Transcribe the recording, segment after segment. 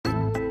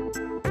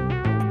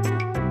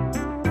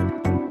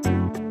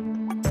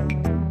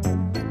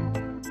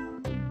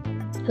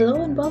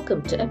Hello and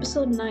welcome to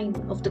episode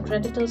 9 of the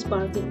Creditors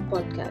Bargain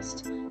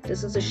podcast.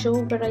 This is a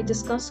show where I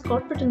discuss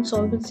corporate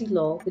insolvency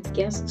law with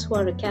guests who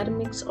are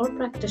academics or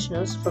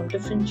practitioners from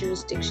different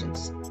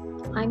jurisdictions.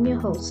 I'm your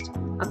host,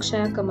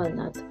 Akshaya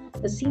Kamalnath,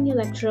 a senior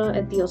lecturer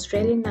at the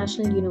Australian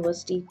National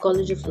University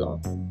College of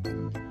Law.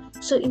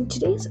 So in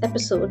today's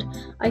episode,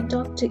 I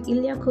talked to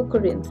Ilya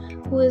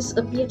Kokorin, who is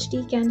a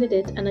PhD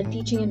candidate and a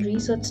teaching and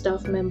research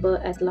staff member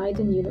at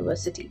Leiden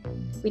University.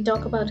 We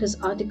talk about his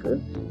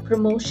article,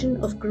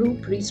 Promotion of Group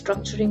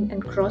Restructuring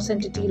and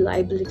Cross-Entity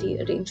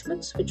Liability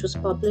Arrangements, which was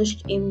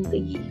published in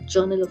the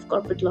Journal of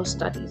Corporate Law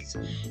Studies.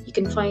 You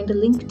can find a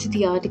link to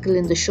the article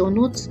in the show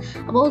notes.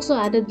 I've also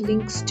added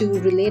links to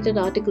related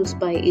articles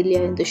by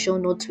Ilya in the show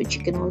notes, which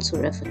you can also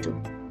refer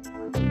to.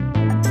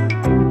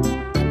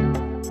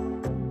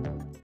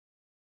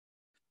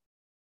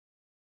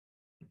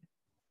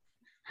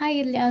 Hi,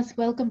 Ilyas.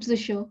 Welcome to the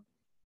show.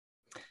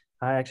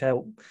 Hi,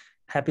 actually,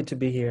 happy to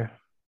be here.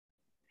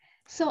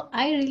 So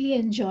I really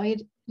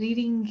enjoyed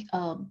reading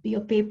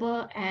your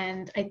paper,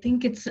 and I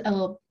think it's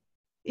an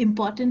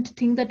important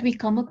thing that we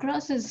come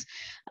across is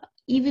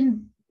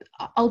even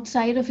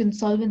outside of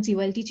insolvency.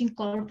 While teaching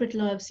corporate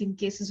law, I've seen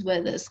cases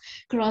where there's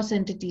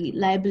cross-entity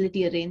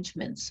liability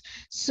arrangements.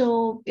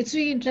 So it's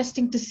really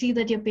interesting to see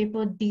that your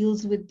paper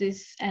deals with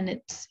this and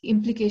its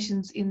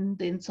implications in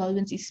the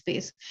insolvency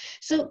space.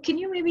 So can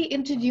you maybe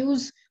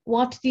introduce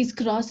what these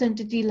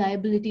cross-entity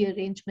liability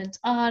arrangements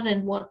are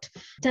and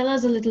tell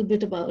us a little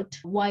bit about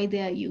why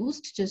they are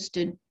used, just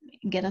to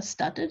get us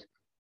started?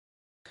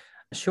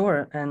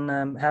 Sure, and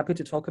I'm happy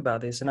to talk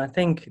about this. And I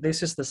think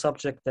this is the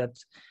subject that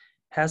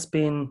has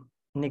been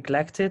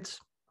neglected,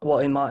 well,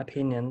 in my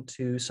opinion,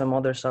 to some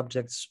other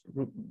subjects,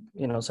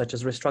 such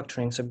as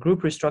restructuring. So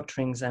group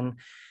restructurings and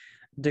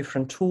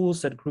different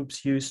tools that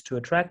groups use to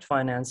attract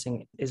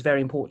financing is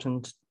very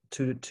important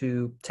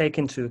to take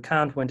into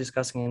account when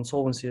discussing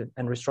insolvency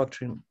and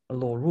restructuring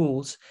law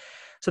rules.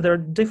 So there are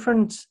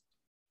different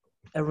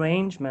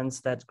arrangements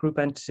that group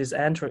entities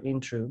enter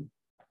into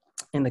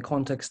in the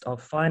context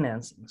of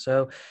financing.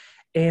 So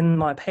in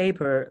my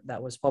paper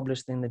that was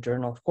published in the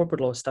Journal of Corporate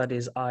Law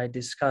Studies, I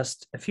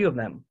discussed a few of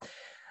them.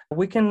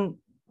 We can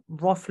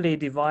roughly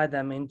divide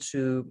them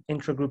into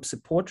intragroup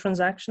support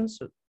transactions,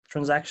 so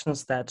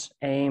transactions that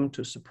aim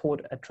to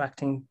support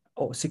attracting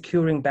or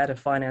securing better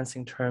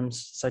financing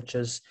terms, such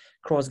as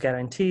cross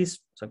guarantees.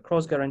 So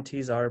cross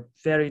guarantees are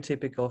very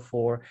typical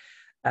for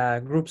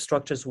group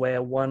structures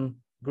where one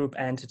group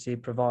entity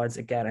provides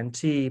a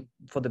guarantee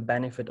for the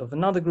benefit of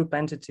another group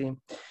entity.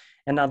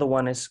 Another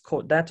one is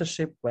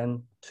co-debtorship,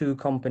 when two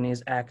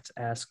companies act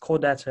as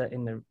co-debtor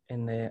in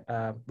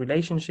the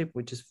relationship,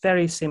 which is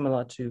very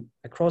similar to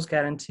a cross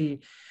guarantee.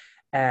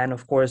 And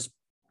of course,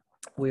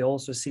 we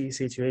also see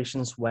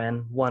situations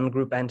when one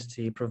group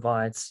entity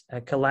provides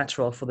a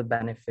collateral for the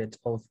benefit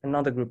of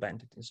another group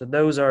entity. So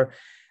those are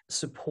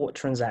support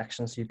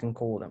transactions, you can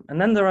call them. And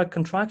then there are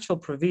contractual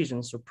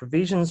provisions, or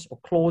provisions or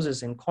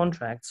clauses in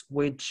contracts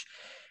which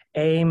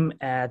aim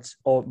at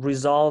or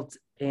result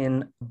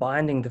in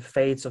binding the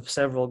fates of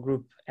several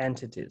group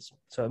entities.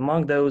 So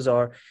among those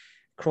are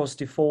cross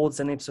defaults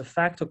and ipso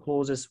facto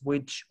clauses,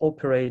 which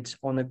operate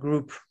on a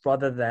group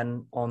rather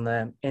than on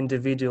an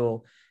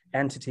individual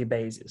entity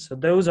basis. So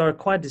those are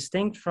quite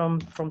distinct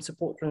from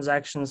support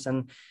transactions,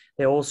 and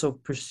they also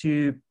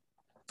pursue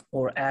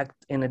or act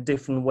in a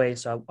different way.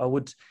 So I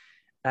would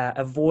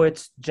avoid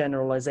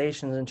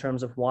generalizations in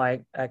terms of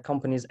why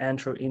companies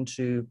enter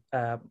into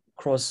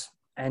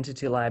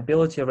cross-entity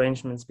liability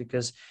arrangements,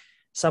 because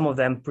some of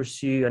them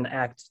pursue and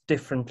act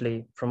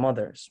differently from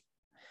others.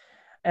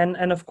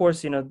 And of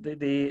course,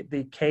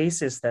 the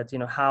cases that,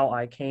 how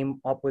I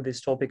came up with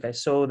this topic, I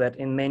saw that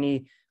in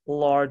many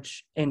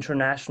large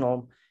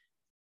international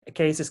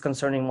cases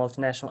concerning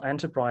multinational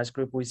enterprise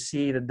group, we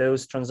see that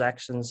those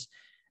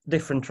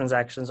different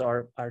transactions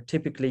are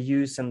typically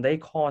used, and they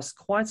cause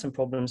quite some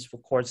problems for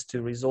courts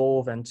to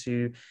resolve and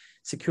to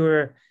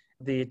secure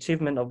the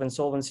achievement of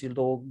insolvency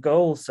law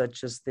goals,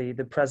 such as the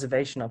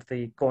preservation of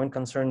the going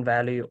concern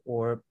value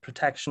or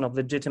protection of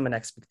legitimate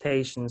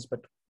expectations.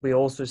 But we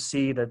also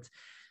see that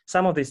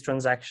some of these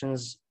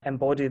transactions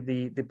embody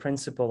the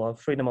principle of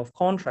freedom of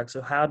contract.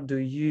 So how do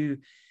you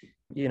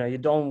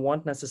don't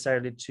want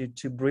necessarily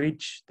to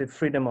breach the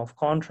freedom of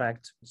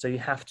contract. So you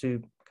have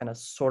to kind of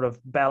sort of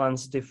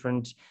balance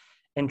different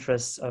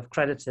interests of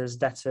creditors,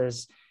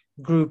 debtors,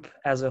 group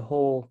as a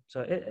whole.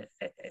 So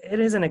it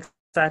is an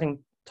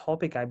exciting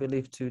topic, I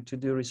believe, to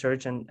do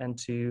research and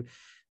to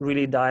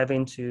really dive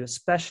into,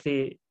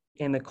 especially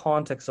in the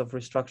context of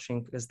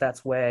restructuring, because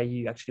that's where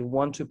you actually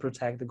want to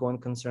protect the going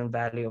concern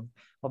value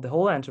of the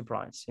whole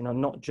enterprise,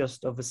 not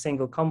just of a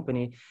single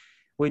company,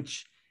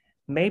 which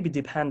may be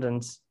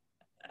dependent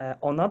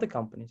on other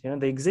companies.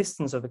 The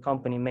existence of the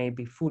company may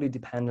be fully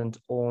dependent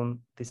on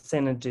the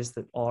synergies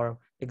that are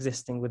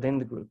existing within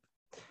the group.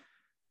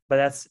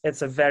 But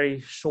it's a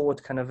very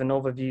short kind of an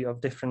overview of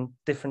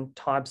different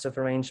types of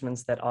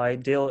arrangements that I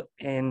deal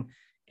in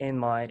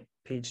my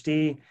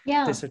PhD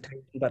Yeah.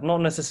 dissertation, but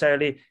not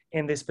necessarily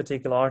in this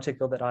particular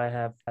article that I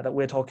have that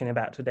we're talking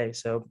about today.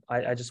 So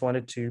I just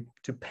wanted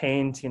to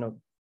paint,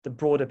 the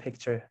broader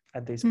picture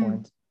at this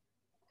point.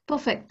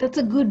 Perfect. That's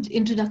a good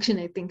introduction,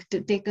 I think,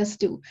 to take us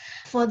to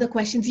further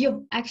questions.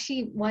 You've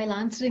actually, while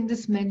answering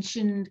this,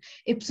 mentioned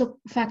ipso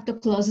facto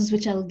clauses,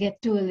 which I'll get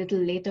to a little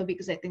later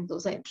because I think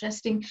those are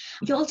interesting.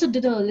 You also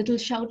did a little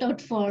shout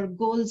out for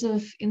goals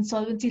of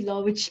insolvency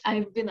law, which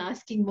I've been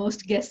asking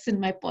most guests in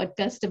my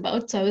podcast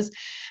about. So I was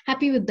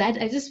happy with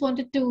that. I just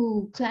wanted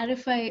to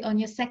clarify on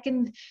your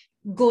second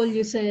goal.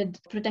 You said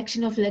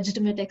protection of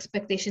legitimate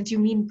expectations. You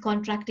mean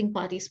contracting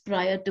parties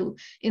prior to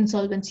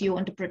insolvency, you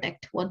want to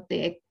protect what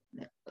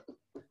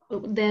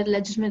their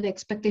legitimate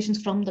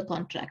expectations from the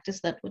contract. Is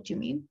that what you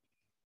mean?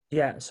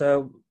 Yeah.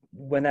 So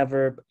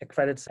whenever a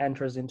creditor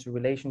enters into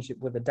relationship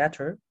with a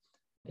debtor,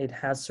 it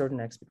has certain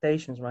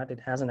expectations, right? It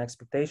has an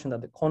expectation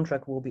that the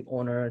contract will be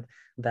honored,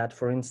 that,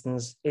 for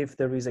instance, if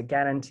there is a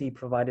guarantee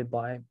provided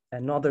by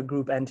another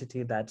group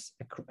entity, that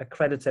a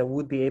creditor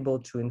would be able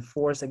to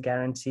enforce a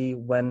guarantee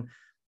when,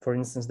 for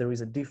instance, there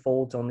is a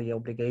default on the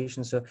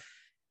obligation. So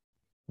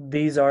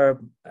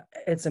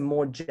it's a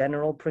more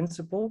general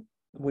principle,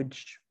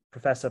 which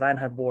Professor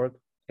Reinhard Borg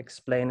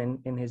explained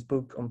in his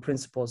book on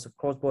principles of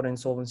cross-border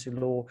insolvency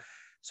law.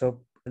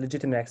 So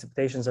legitimate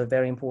expectations are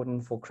very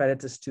important for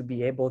creditors to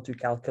be able to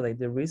calculate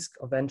the risk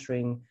of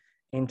entering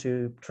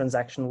into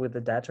transaction with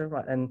the debtor,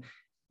 right? And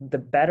the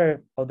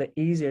better or the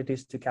easier it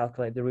is to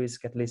calculate the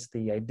risk, at least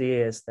the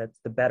idea is that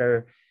the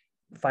better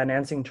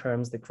financing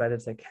terms the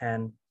creditor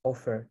can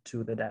offer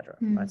to the debtor,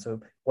 right?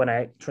 So when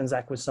I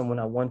transact with someone,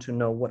 I want to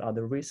know what are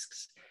the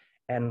risks,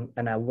 and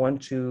I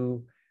want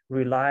to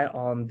rely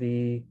on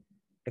the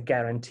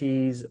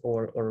guarantees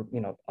or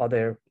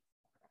other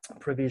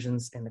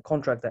provisions in the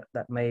contract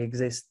that may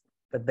exist,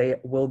 that they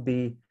will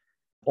be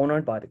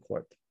honored by the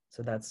court.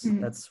 So that's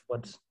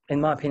what,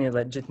 in my opinion,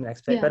 legitimate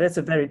expectation. But it's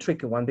a very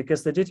tricky one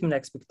because legitimate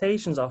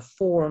expectations are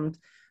formed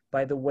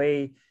by the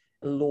way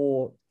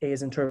law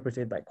is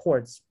interpreted by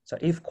courts. So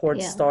if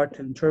courts start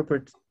to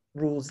interpret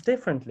rules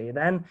differently,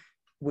 then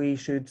we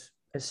should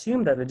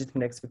assume that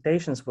legitimate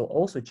expectations will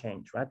also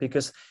change, right?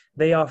 Because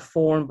they are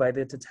formed by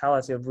the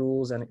totality of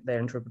rules and their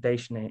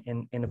interpretation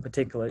in a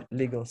particular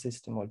legal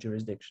system or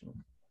jurisdiction.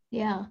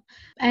 Yeah.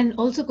 And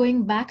also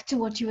going back to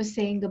what you were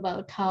saying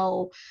about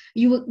how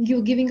you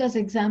were giving us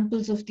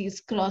examples of these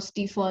cross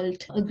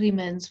default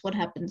agreements, what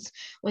happens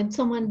when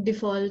someone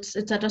defaults,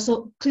 etc.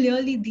 So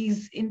clearly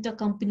these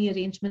intercompany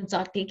arrangements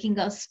are taking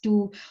us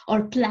to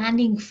or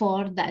planning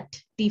for that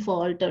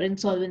default or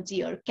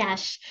insolvency or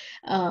cash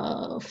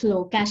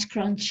flow, cash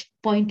crunch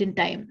point in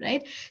time,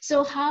 right?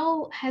 So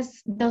how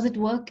does it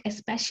work,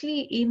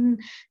 especially in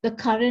the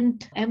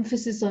current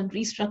emphasis on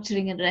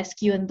restructuring and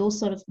rescue and those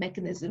sort of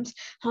mechanisms?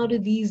 How do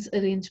these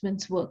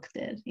arrangements work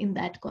there in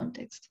that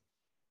context?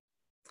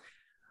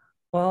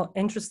 Well,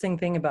 interesting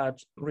thing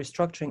about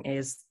restructuring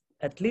is,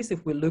 at least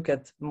if we look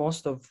at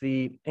most of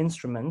the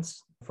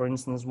instruments, for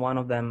instance, one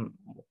of them,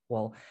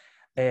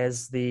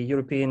 is the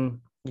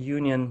European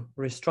Union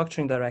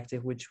Restructuring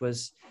Directive, which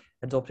was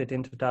adopted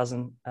in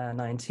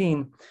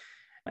 2019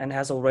 and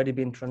has already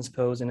been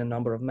transposed in a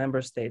number of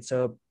member states.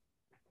 So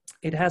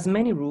it has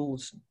many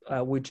rules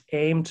which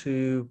aim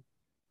to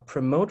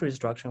promote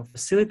restructuring,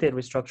 facilitate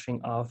restructuring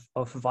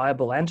of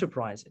viable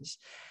enterprises.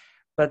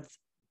 But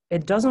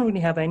it doesn't really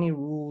have any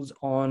rules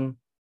on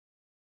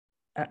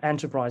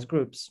enterprise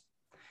groups.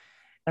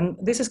 And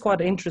this is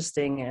quite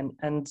interesting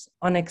and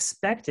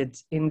unexpected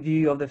in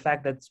view of the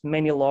fact that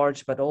many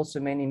large, but also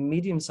many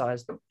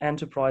medium-sized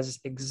enterprises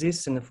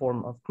exist in the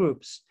form of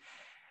groups.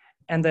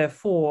 And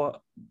therefore,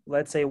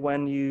 let's say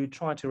when you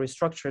try to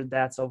restructure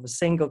debts of a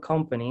single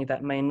company,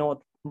 that may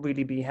not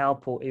really be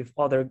helpful if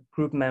other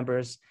group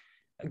members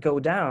go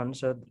down.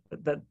 So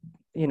that,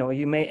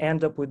 you may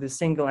end up with a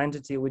single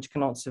entity which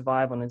cannot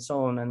survive on its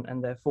own.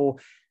 And therefore,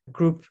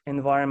 group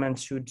environment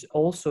should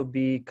also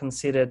be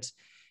considered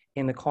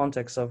in the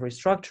context of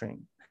restructuring.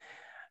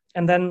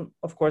 And then,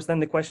 of course, then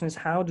the question is,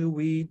 how do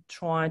we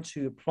try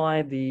to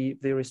apply the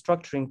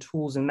restructuring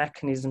tools and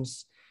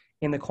mechanisms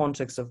in the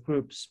context of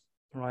groups,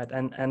 right?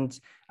 And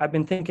I've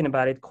been thinking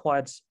about it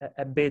quite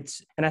a bit.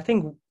 And I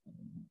think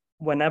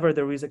whenever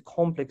there is a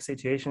complex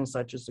situation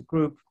such as a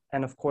group,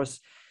 and of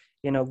course,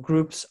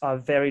 groups are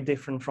very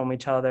different from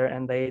each other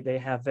and they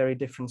have very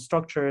different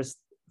structures,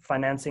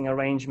 financing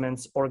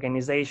arrangements,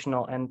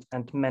 organizational and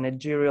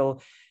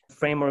managerial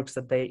frameworks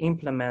that they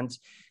implement.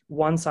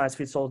 One size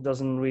fits all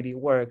doesn't really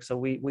work. So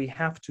we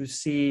have to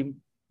see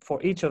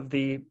for each of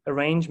the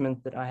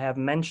arrangements that I have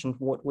mentioned,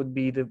 what would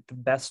be the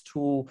best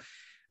tool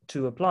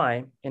to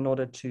apply in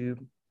order to,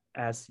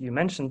 as you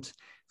mentioned,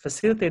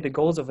 facilitate the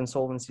goals of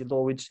insolvency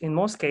law, which in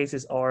most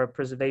cases are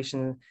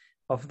preservation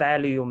of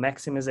value,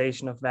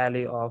 maximization of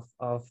value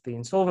of the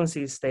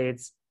insolvency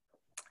states,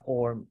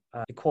 or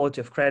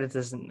equality of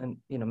creditors, and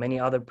many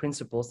other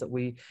principles that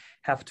we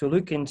have to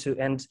look into.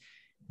 And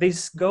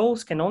these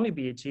goals can only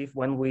be achieved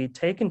when we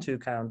take into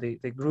account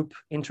the group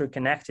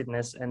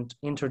interconnectedness and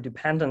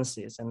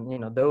interdependencies.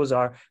 And, those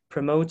are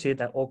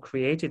promoted or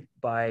created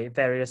by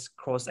various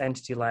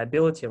cross-entity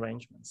liability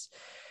arrangements.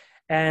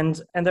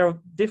 And there are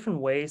different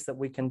ways that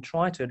we can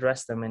try to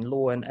address them in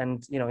law.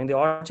 And in the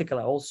article,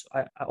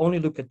 I only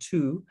look at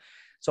two.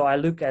 So I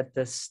look at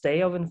the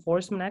stay of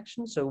enforcement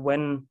action. So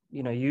when,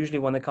 usually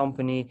when the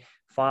company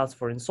files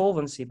for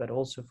insolvency, but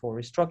also for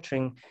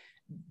restructuring,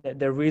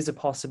 there is a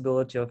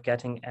possibility of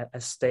getting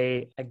a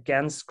stay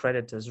against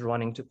creditors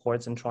running to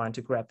courts and trying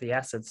to grab the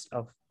assets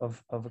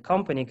of a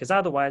company, because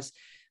otherwise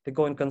the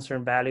going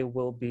concern value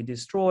will be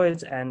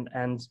destroyed.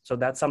 And so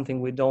that's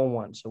something we don't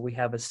want. So we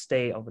have a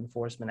stay of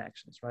enforcement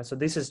actions, right? So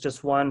this is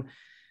just one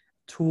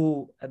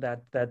tool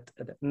that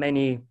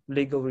many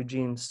legal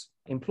regimes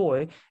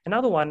employ.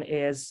 Another one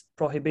is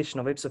prohibition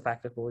of ipso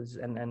facto clauses,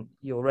 and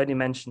you already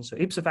mentioned. So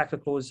ipso facto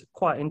clause is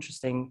quite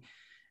interesting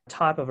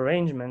type of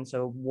arrangement.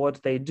 So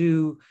what they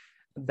do,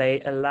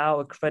 they allow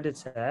a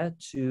creditor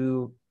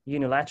to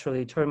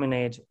unilaterally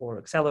terminate or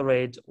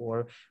accelerate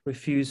or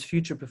refuse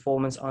future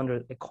performance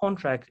under a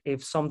contract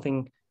if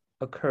something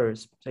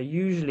occurs. So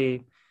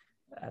usually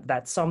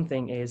that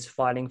something is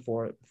filing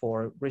for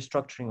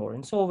restructuring or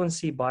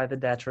insolvency by the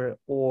debtor,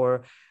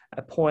 or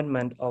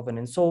appointment of an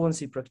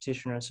insolvency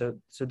practitioner. So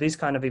these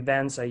kind of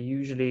events are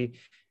usually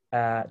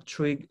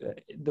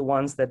the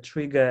ones that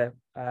trigger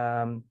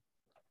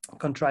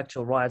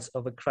contractual rights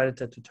of a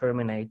creditor to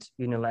terminate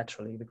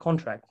unilaterally the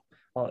contract.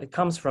 Well, it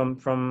comes from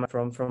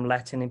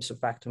Latin ipso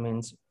facto,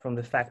 means from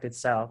the fact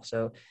itself.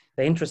 So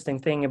the interesting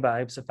thing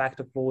about ipso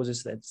facto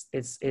clauses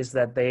is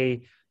that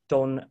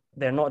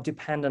they're not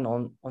dependent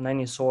on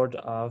any sort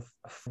of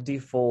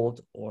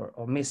default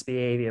or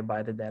misbehavior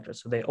by the debtor.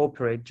 So they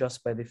operate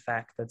just by the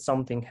fact that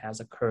something has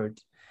occurred.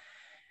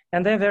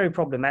 And they're very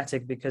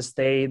problematic because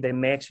they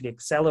may actually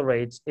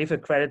accelerate. If a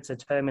creditor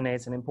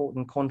terminates an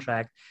important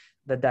contract,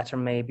 the debtor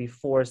may be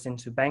forced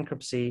into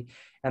bankruptcy.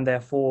 And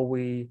therefore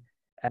we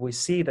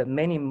see that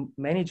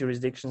many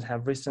jurisdictions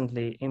have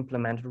recently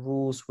implemented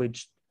rules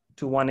which,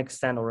 to one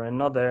extent or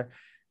another,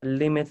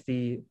 limit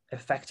the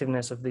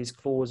effectiveness of these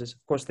clauses.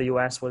 Of course, the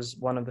US was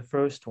one of the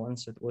first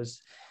ones. It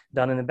was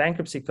done in the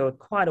bankruptcy code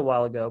quite a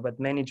while ago, but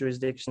many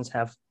jurisdictions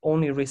have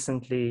only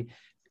recently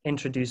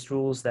introduced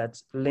rules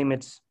that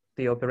limit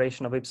the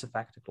operation of ipso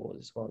facto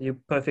clauses. Well, you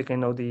perfectly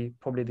know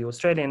probably the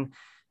Australian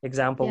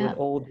example, with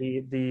all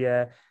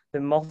the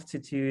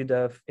multitude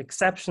of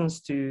exceptions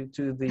to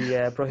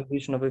the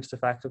prohibition of ipso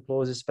facto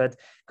clauses. But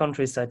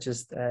countries such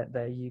as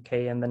the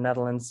UK and the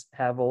Netherlands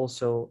have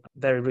also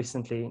very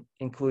recently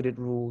included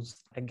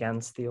rules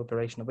against the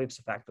operation of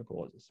ipso facto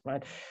clauses,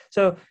 right?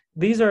 So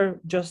these are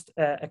just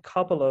a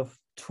couple of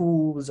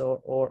tools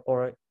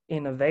or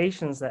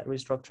innovations that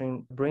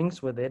restructuring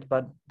brings with it.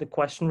 But the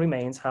question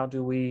remains, how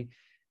do we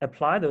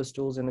apply those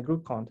tools in the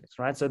group context,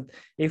 right? So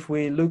if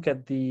we look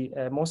at the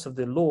most of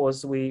the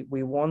laws, we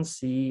won't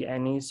see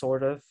any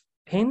sort of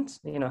hint.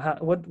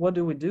 What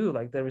do we do?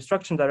 Like, the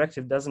restructuring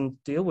directive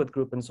doesn't deal with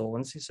group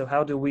insolvency. So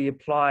how do we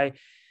apply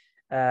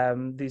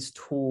these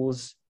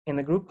tools in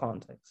the group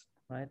context,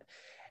 right?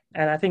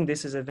 And I think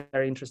this is a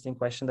very interesting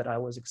question that I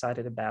was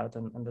excited about,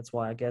 and that's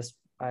why I guess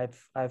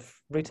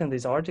I've written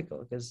this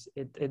article, because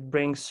it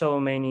brings so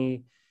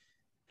many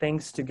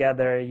things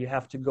together. You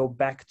have to go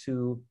back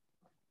to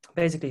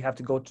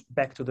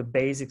back to the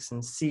basics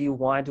and see,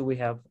 why do we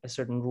have a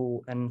certain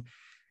rule, and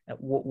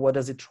what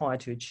does it try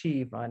to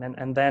achieve, right?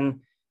 And then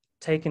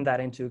taking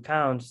that into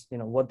account,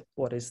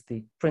 what is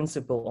the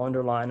principle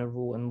underlying a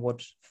rule and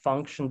what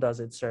function does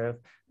it serve,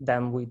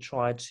 then we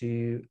try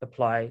to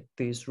apply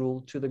this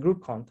rule to the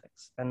group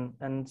context.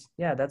 And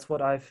yeah, that's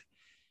what I've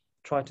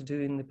tried to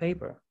do in the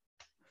paper.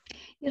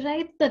 You're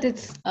right that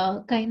it's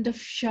kind of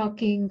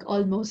shocking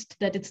almost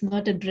that it's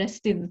not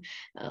addressed in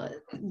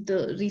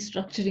the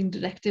restructuring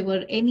directive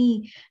or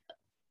any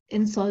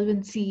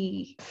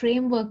insolvency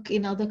framework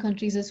in other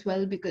countries as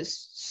well,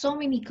 because so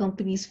many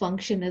companies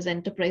function as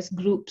enterprise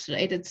groups,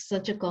 right? It's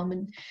such a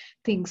common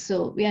thing.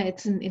 So yeah,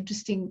 it's an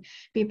interesting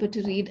paper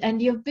to read,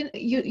 and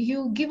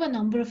you give a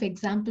number of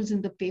examples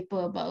in the paper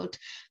about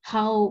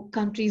how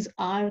countries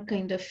are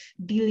kind of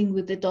dealing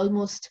with it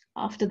almost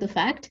after the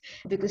fact,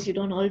 because you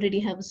don't already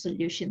have a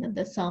solution, and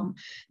there's some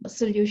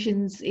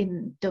solutions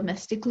in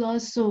domestic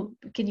laws. So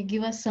can you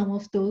give us some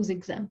of those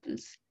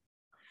examples?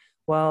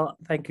 Well,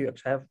 thank you,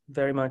 Akshay,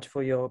 very much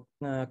for your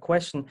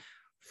question.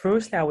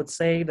 Firstly, I would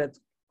say that,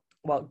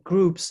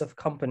 groups of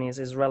companies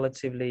is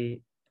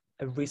relatively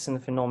a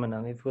recent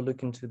phenomenon. If we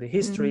look into the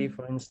history,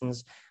 for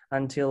instance,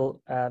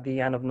 until the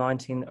end of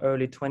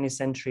early 20th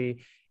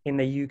century, in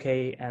the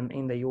UK and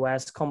in the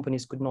US,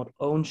 companies could not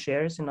own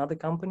shares in other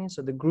companies.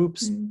 So the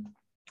groups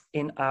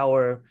in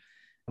our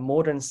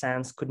modern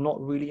sense could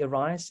not really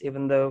arise,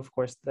 even though, of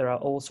course, there are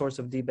all sorts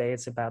of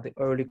debates about the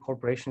early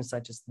corporations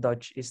such as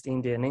Dutch East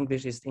India and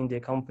English East India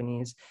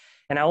companies.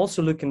 And I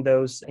also look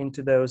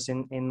into those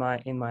in my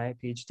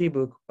PhD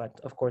book. But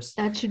of course,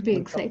 that should be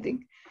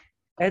exciting.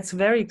 It's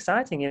very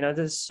exciting.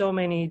 There's so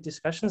many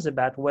discussions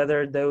about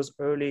whether those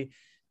early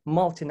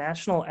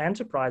multinational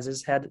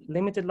enterprises had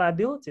limited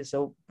liability.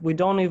 So we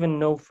don't even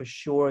know for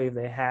sure if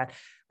they had,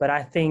 but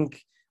I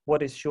think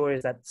what is sure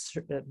is that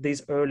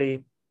these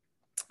early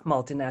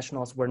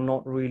multinationals were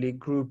not really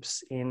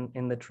groups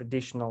in the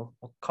traditional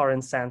or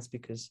current sense,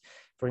 because,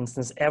 for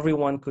instance,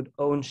 everyone could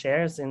own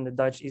shares in the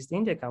Dutch East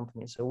India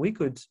Company. So we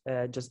could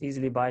just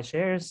easily buy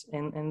shares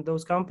in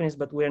those companies,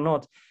 but we're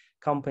not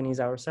companies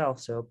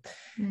ourselves.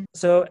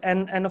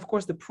 And of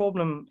course the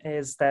problem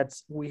is that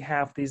we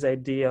have this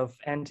idea of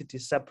entity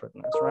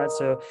separateness, right?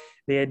 So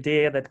the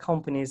idea that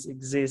companies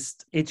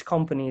exist, each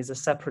company is a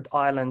separate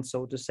island,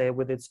 so to say,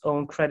 with its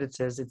own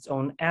creditors, its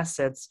own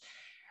assets.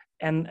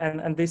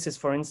 And this is,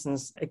 for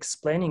instance,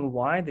 explaining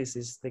why this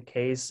is the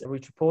case.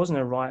 Richard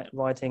Posner,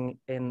 writing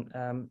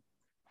in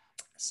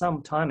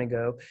some time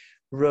ago,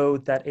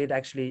 wrote that it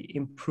actually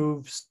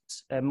improves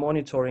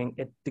monitoring.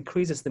 It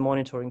decreases the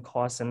monitoring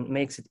costs and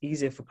makes it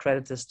easier for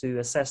creditors to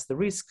assess the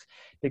risk,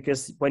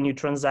 because when you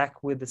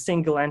transact with a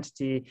single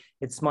entity,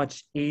 it's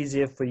much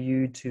easier for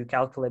you to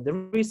calculate the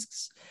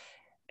risks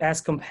as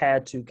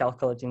compared to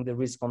calculating the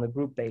risk on a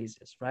group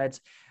basis, right?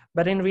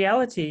 But in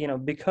reality,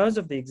 because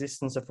of the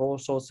existence of all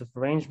sorts of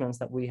arrangements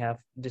that we have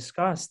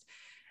discussed,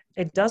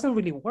 it doesn't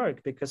really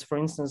work, because, for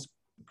instance,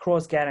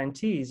 cross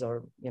guarantees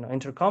or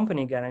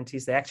intercompany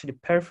guarantees, they actually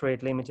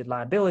perforate limited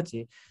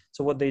liability.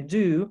 So what they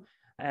do,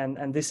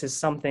 and this is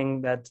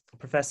something that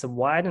Professor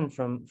Wyden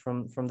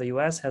from the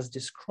US has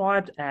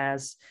described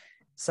as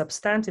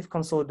substantive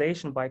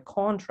consolidation by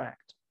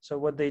contract. So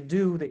what they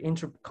do, the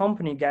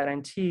intercompany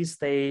guarantees,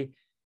 they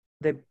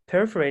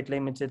perforate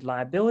limited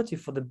liability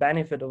for the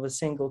benefit of a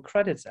single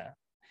creditor.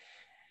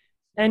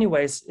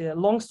 Anyways,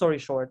 long story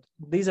short,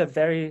 these are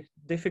very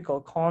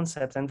difficult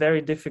concepts and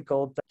very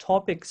difficult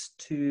topics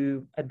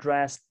to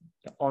address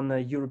on a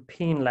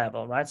European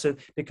level, right? So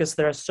because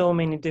there are so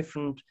many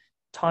different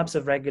types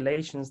of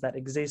regulations that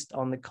exist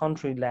on the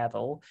country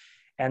level,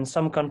 and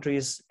some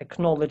countries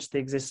acknowledge the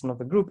existence of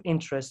a group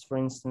interest, for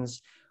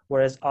instance,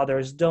 whereas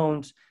others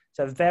don't. It's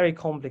a very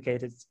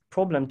complicated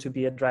problem to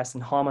be addressed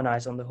and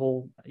harmonized on the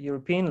whole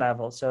European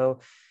level.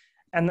 So,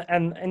 and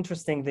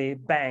interestingly,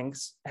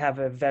 banks have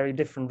a very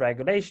different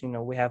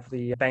regulation. We have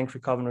the Bank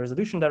Recovery and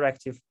Resolution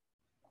Directive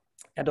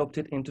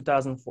adopted in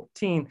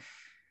 2014,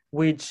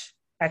 which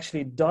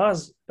actually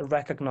does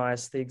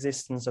recognize the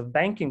existence of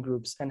banking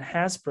groups and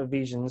has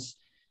provisions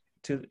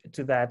to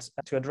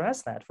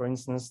address that. For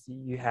instance,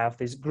 you have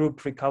these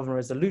group recovery and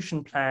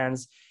resolution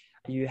plans.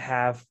 You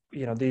have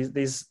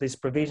this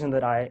provision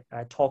that I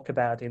talk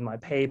about in my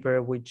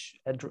paper, which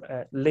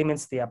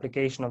limits the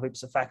application of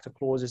ipso facto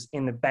clauses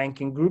in the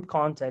banking group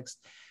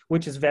context,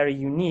 which is very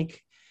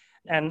unique.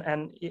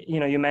 And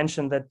you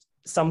mentioned that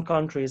some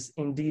countries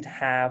indeed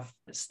have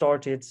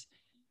started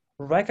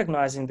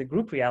recognizing the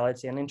group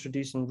reality and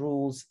introducing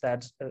rules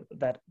that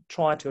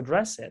try to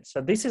address it.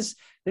 So this is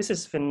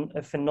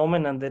a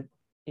phenomenon that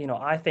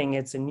I think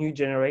it's a new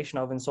generation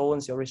of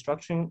insolvency or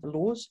restructuring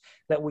laws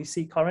that we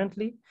see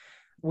currently,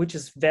 which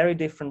is very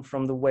different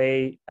from the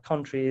way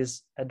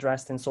countries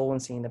addressed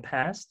insolvency in the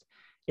past.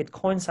 It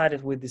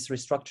coincided with this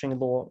restructuring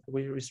law,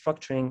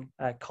 restructuring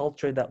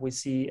culture that we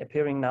see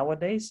appearing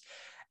nowadays.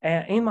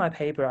 In my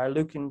paper, I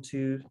look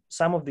into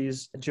some of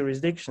these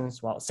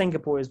jurisdictions. Well,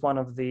 Singapore is one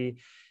of the,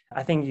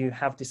 I think you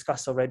have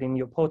discussed already in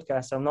your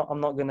podcast. I'm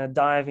not going to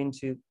dive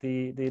into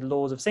the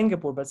laws of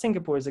Singapore, but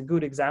Singapore is a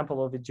good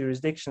example of a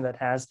jurisdiction that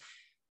has,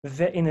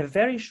 in a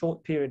very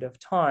short period of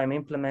time,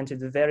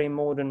 implemented a very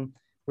modern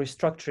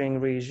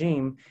restructuring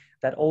regime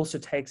that also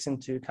takes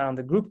into account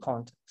the group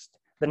context.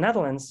 The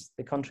Netherlands,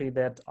 the country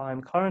that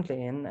I'm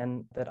currently in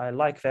and that I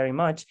like very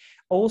much,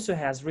 also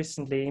has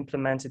recently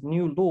implemented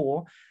new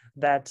law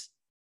that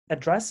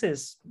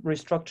addresses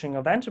restructuring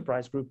of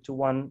enterprise group to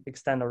one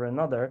extent or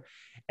another.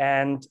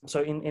 And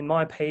so in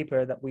my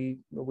paper that we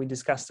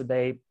discussed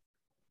today,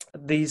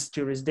 these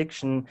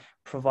jurisdictions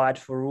provide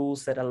for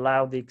rules that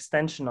allow the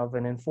extension of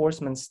an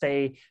enforcement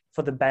stay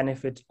for the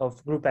benefit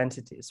of group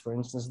entities. For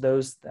instance,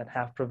 those that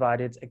have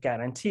provided a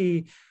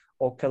guarantee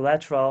or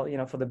collateral,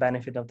 for the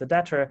benefit of the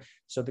debtor.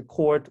 So the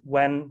court,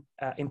 when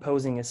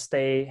imposing a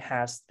stay,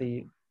 has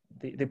the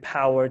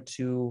power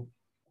to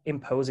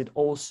impose it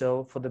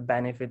also for the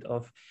benefit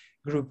of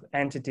group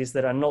entities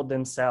that are not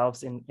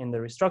themselves in the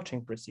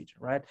restructuring procedure,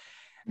 right?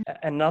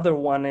 Another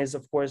one is,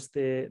 of course,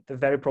 the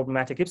very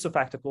problematic ipso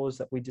facto clause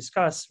that we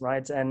discuss,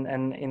 right?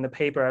 And in the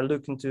paper, I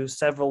look into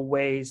several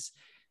ways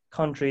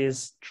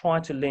countries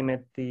try to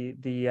limit the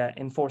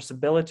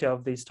enforceability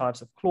of these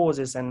types of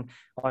clauses. And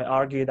I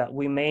argue that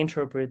we may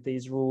interpret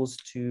these rules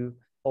to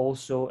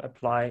also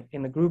apply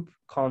in the group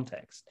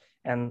context.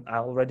 And I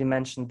already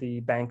mentioned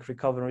the Bank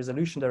Recovery and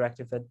Resolution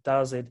Directive that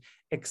does it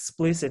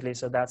explicitly.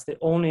 So that's the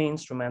only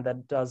instrument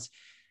that does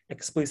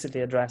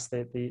explicitly address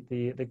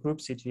the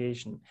group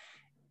situation.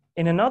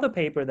 In another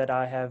paper that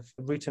I have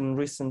written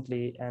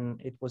recently,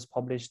 and it was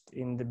published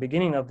in the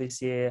beginning of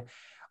this year,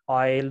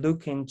 I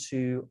look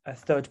into a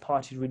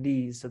third-party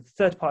release. So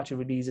third-party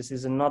releases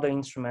is another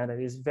instrument that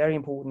is very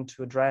important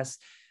to address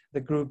the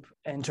group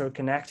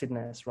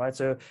interconnectedness, right?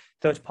 So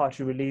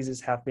third-party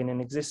releases have been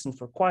in existence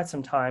for quite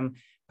some time,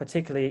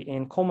 particularly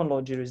in common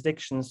law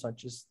jurisdictions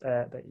such as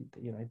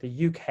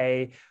the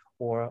UK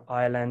or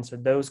Ireland. So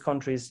those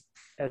countries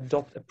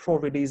adopt a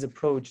pro-release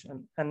approach,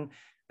 and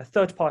a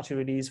third-party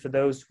release, for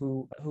those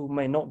who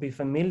may not be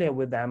familiar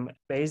with them,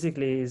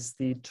 basically is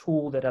the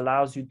tool that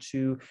allows you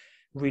to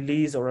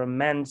release or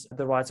amend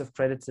the rights of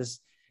creditors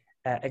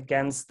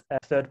against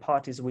third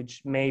parties,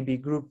 which may be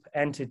group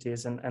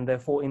entities, and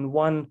therefore in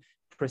one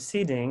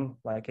proceeding,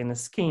 like in a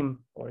scheme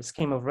or a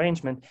scheme of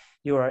arrangement,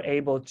 you are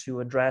able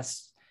to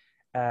address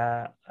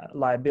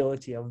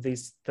liability of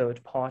these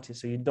third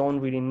parties. So you don't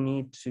really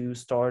need to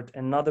start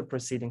another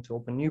proceeding to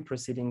open new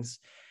proceedings.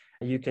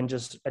 You can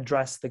just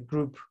address the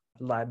group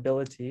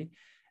liability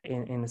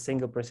in a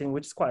single proceeding,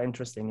 which is quite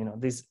interesting.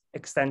 This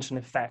extension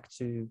effect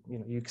to,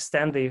 you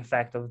extend the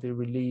effect of the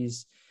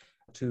release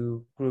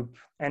to group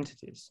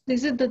entities.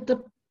 Is it that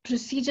the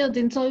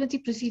insolvency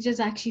procedure is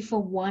actually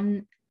for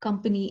one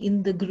company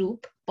in the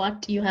group,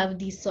 but you have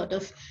these sort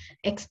of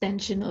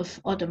extension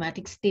of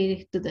automatic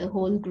stay to the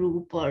whole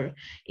group, or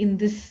in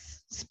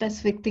this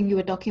specific thing you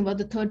were talking about,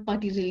 the third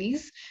party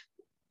release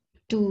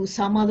to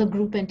some other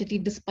group entity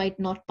despite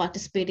not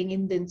participating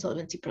in the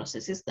insolvency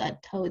process? Is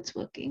that how it's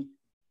working?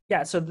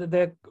 Yeah, so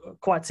they're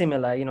quite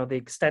similar. The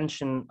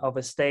extension of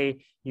a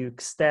stay, you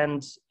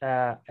extend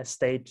a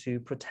stay to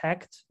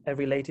protect a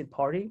related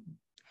party.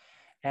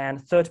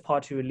 And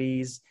third-party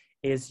release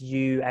is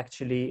you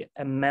actually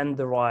amend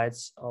the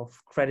rights of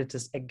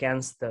creditors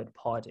against third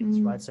parties,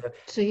 right? So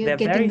you're they're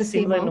getting very the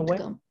similar same in a way.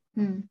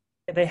 outcome.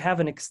 They have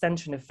an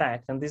extension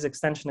effect, and this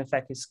extension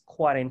effect is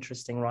quite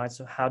interesting, right?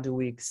 So how do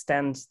we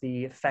extend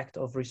the effect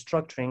of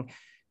restructuring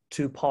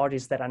to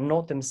parties that are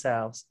not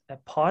themselves a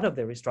part of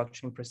the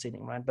restructuring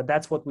proceeding, right? But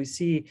that's what we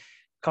see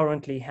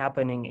currently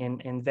happening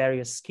in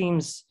various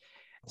schemes.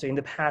 So in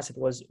the past, it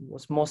was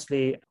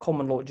mostly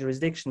common law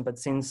jurisdiction, but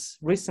since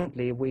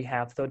recently, we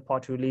have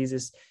third-party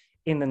releases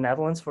in the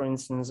Netherlands, for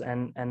instance,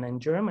 and in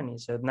Germany.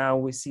 So now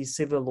we see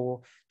civil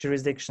law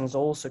jurisdictions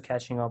also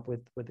catching up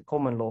with the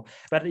common law.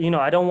 But,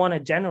 I don't want to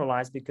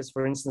generalize, because,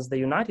 for instance, the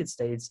United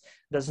States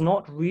does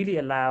not really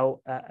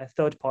allow a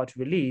third-party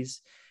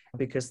release,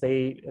 because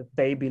they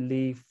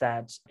believe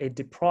that it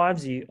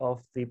deprives you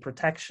of the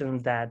protection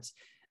that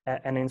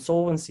an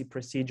insolvency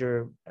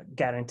procedure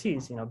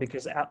guarantees,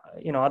 because,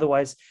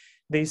 otherwise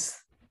this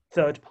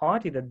third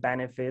party that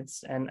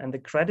benefits and the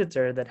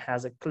creditor that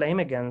has a claim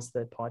against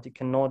that party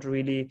cannot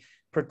really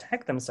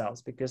protect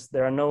themselves, because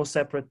there are no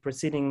separate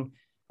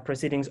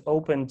proceedings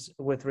opened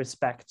with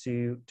respect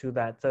to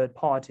that third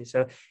party.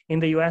 So in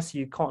the US,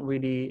 you can't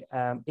really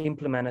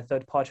implement a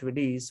third party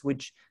release,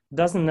 which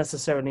doesn't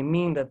necessarily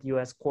mean that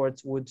US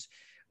courts would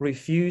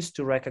refuse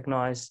to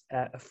recognize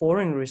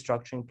foreign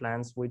restructuring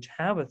plans which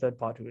have a third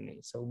party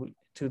release. So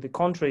to the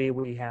contrary,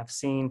 we have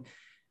seen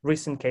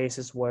recent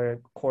cases where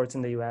courts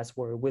in the US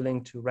were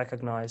willing to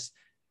recognize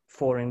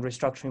foreign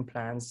restructuring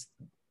plans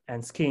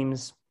and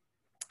schemes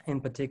in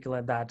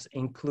particular that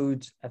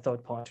include a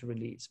third-party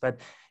release.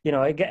 But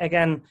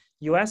again,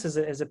 US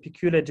is a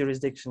peculiar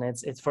jurisdiction.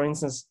 It's for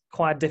instance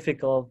quite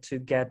difficult to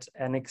get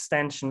an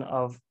extension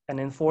of an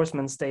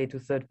enforcement stay to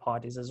third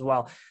parties as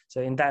well.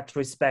 So in that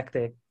respect,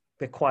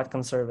 they're quite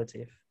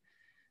conservative.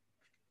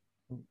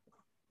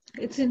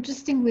 It's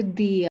interesting with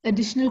the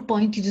additional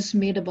point you just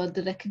made about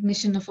the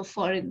recognition of a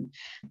foreign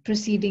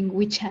proceeding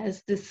which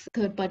has this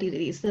third-party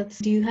release.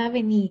 Do you have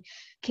any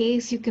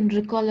case you can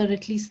recall, or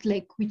at least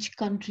like which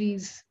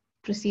countries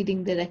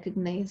proceeding they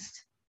recognized,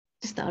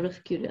 just out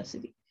of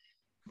curiosity?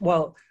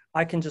 Well,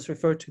 I can just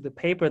refer to the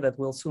paper that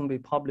will soon be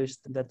published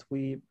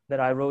that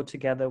I wrote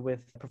together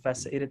with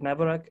Professor Edith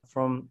Neverek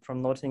from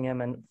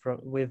Nottingham and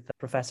with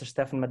Professor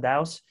Stefan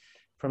Madaus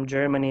from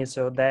Germany.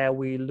 So there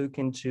we look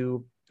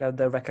into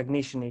the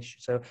recognition issue.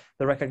 So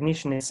the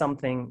recognition is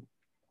something,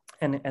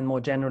 and more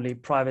generally,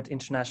 private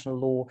international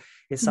law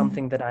is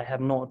something that I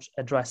have not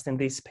addressed in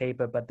this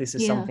paper, but this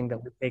is something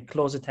that we pay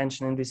close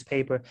attention in this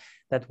paper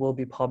that will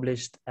be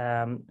published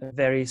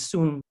very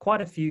soon.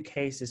 Quite a few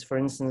cases, for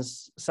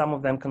instance, some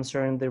of them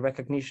concern the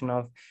recognition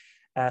of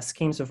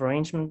schemes of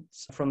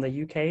arrangements from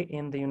the UK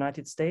in the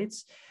United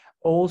States,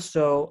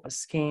 also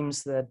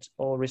schemes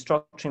or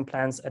restructuring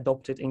plans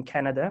adopted in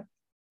Canada,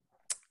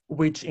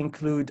 which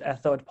include a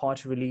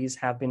third-party release,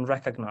 have been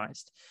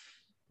recognized.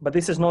 But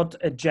this is not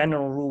a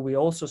general rule. We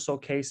also saw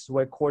cases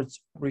where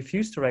courts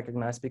refused to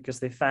recognize because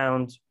they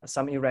found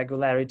some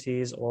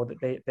irregularities, or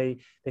that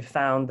they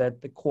found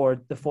that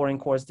the foreign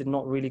courts did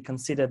not really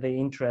consider the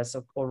interests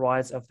or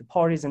rights of the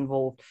parties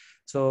involved.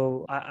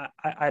 So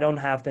I don't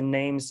have the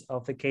names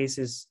of the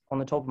cases on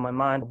the top of my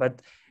mind.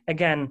 But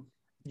again,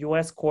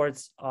 US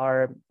courts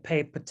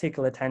pay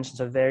particular attention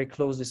to very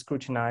closely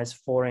scrutinize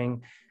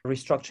foreign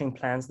restructuring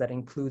plans that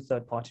include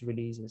third-party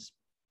releases.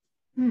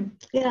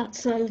 Yeah,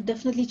 so I'll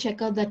definitely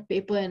check out that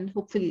paper, and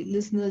hopefully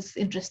listeners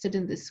interested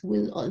in this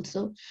will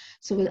also.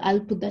 So I'll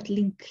put that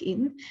link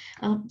in.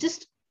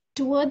 Just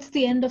towards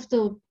the end of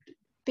the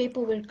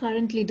paper we're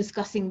currently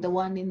discussing, the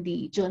one in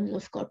the Journal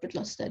of Corporate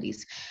Law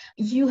Studies,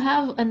 you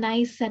have a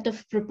nice set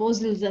of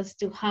proposals as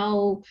to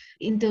how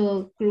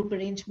intergroup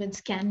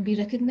arrangements can be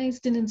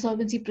recognized in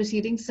insolvency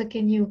proceedings. So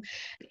can you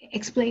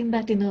explain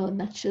that in a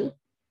nutshell?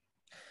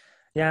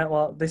 Yeah,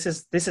 well, this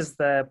is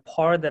the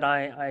part that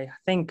I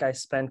think I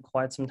spent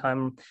quite some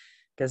time,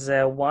 because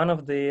one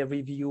of the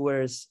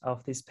reviewers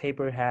of this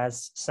paper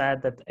has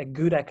said that a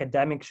good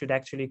academic should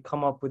actually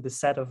come up with a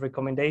set of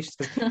recommendations.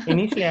 Because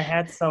initially I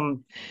had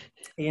some,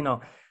 you know,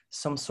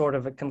 some sort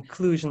of a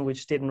conclusion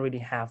which didn't really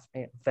have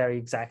very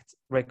exact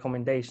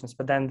recommendations,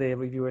 but then the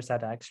reviewer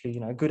said actually,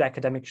 a good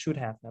academic should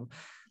have them.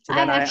 So I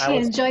then I actually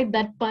was enjoyed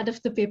that part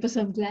of the paper,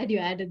 so I'm glad you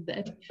added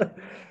that.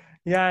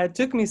 yeah, it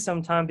took me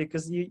some time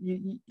because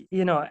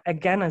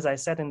again, as I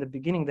said in the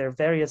beginning, there are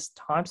various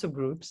types of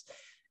groups,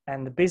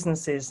 and the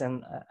businesses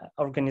and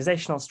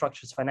organizational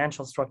structures,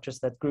 financial structures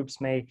that groups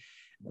may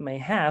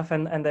have,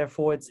 and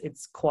therefore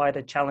it's quite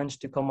a challenge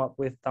to come up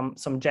with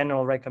some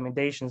general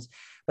recommendations.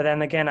 But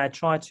then again, I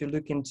try to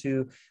look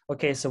into,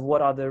 okay, so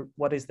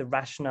what is the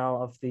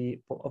rationale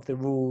of the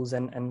rules,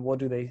 and what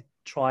do they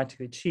try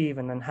to achieve,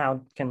 and then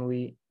how can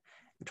we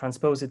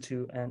transpose it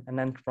to an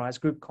enterprise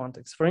group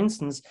context, for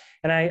instance.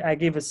 And I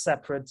give a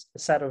separate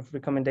set of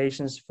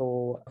recommendations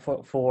for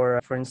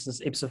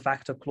instance, ipso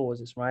facto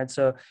clauses, right?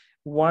 So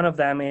one of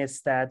them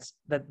is that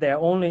they're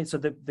only, so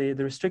the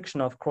restriction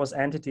of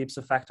cross-entity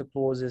ipso facto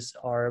clauses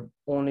are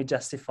only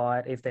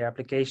justified if their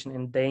application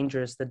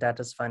endangers the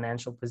debtor's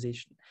financial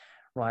position,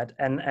 right?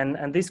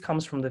 And this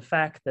comes from the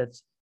fact that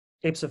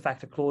ipso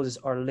facto clauses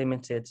are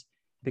limited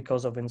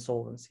because of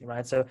insolvency,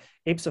 right? So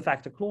ipso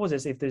facto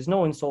clauses, if there's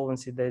no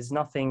insolvency, there's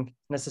nothing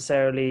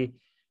necessarily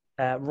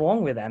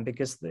wrong with them,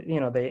 because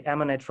they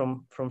emanate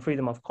from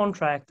freedom of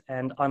contract,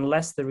 and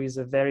unless there is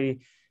a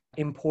very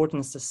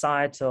important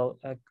societal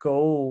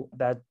goal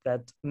that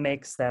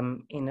makes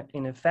them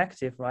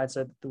ineffective, right?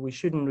 So we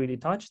shouldn't really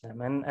touch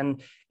them.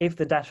 And if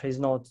the debtor is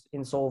not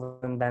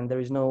insolvent, then there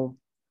is no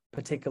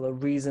particular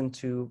reason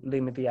to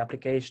limit the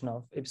application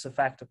of ipso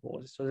facto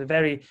clauses. So the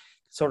very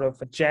sort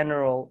of a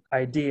general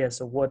idea.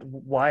 So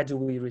why do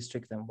we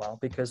restrict them? Well,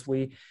 because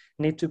we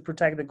need to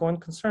protect the going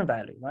concern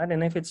value, right?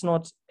 And if it's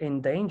not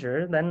in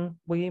danger, then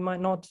we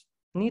might not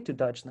need to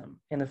touch them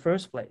in the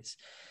first place.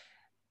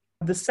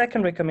 The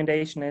second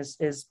recommendation is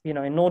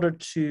in order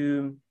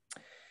to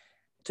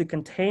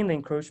contain the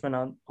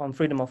encroachment on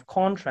freedom of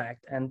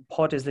contract and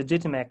parties'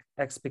 legitimate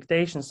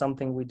expectations,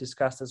 something we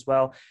discussed as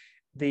well,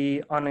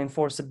 the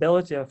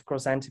unenforceability of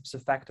cross-entity ipso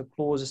facto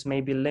clauses may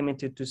be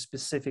limited to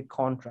specific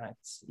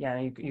contracts,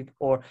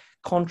 or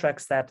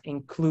contracts that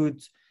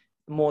include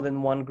more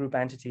than one group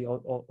entity,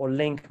 or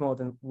link more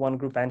than one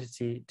group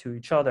entity to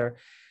each other.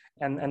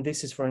 And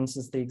this is, for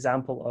instance, the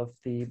example of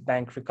the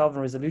Bank Recovery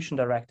and Resolution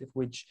Directive,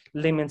 which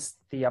limits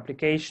the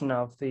application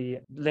of the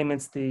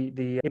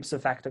ipso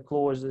facto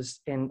clauses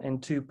in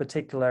two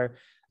particular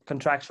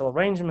contractual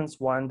arrangements,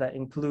 one that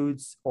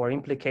includes or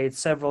implicates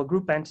several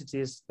group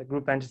entities, the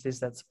group entities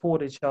that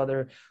support each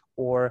other,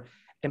 or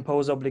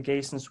impose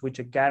obligations which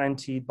are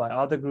guaranteed by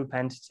other group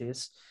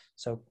entities.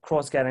 So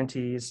cross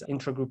guarantees,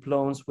 intragroup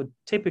loans would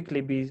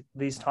typically be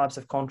these types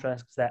of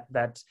contracts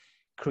that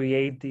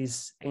create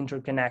this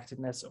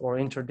interconnectedness or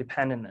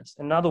interdependentness.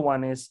 Another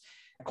one is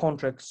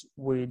contracts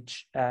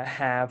which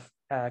have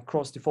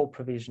cross default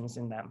provisions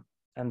in them,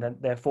 and then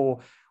therefore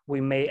we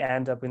may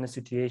end up in a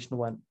situation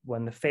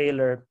when the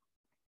failure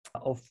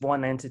of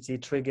one entity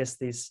triggers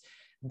this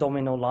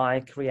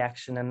domino-like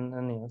reaction,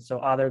 and so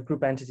other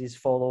group entities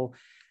follow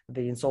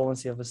the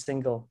insolvency of a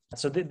single.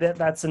 So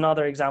that's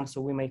another example.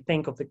 So we may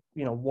think of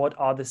what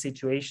are the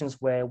situations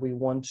where we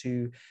want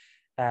to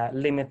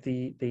limit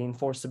the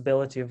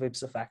enforceability of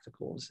ipso facto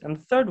clause. And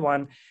the third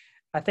one,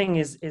 I think,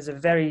 is a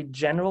very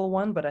general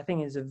one, but I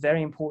think is a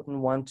very important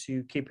one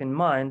to keep in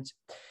mind.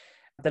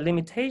 The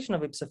limitation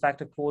of ipso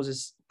facto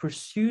clauses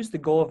pursues the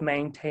goal of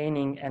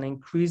maintaining and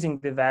increasing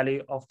the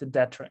value of the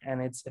debtor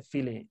and its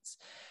affiliates.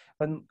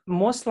 But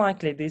most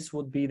likely, this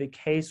would be the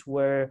case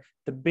where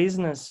the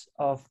business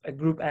of a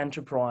group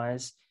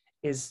enterprise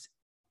is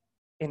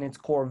in its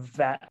core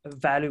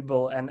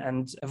valuable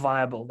and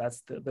viable.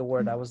 That's the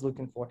word I was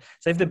looking for.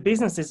 So if the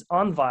business is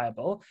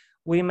unviable,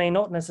 we may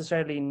not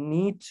necessarily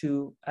need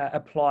to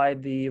apply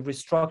the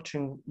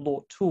restructuring law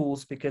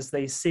tools, because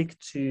they seek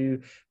to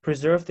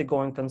preserve the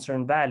going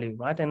concern value,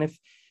 right? And if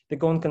the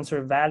going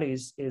concern value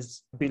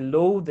is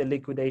below the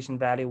liquidation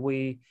value,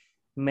 we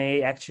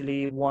may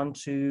actually want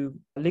to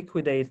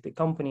liquidate the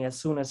company as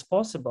soon as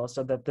possible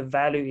so that the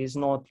value is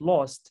not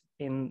lost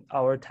in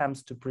our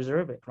attempts to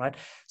preserve it, right?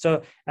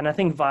 So, and I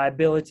think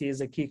viability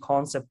is a key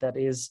concept that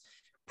is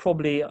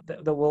probably,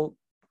 that will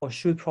or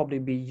should probably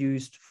be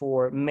used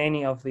for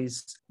many of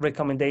these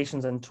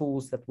recommendations and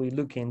tools that we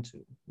look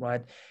into,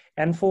 right?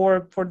 And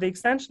for the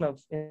extension of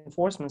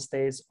enforcement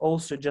stays,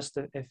 also just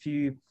a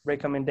few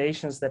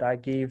recommendations that I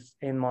give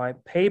in my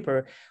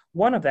paper.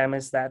 One of them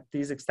is that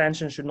these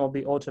extensions should not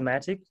be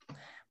automatic.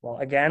 Well,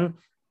 again,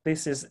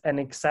 this is an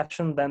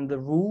exception than the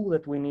rule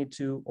that we need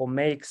to or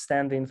may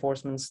extend the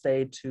enforcement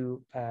stay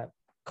to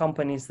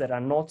companies that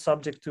are not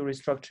subject to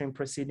restructuring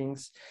proceedings.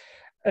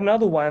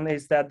 Another one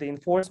is that the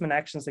enforcement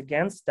actions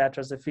against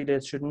debtors'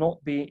 affiliates should not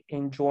be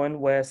enjoined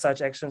where such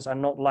actions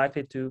are not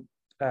likely to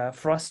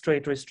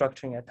frustrate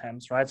restructuring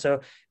attempts, right? So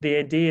the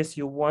idea is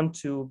you want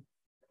to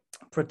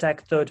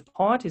protect third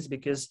parties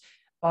because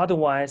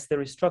otherwise the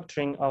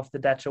restructuring of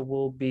the debtor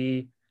will be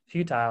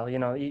futile.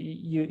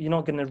 You're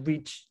not going to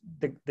reach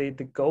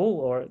the goal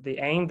or the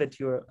aim that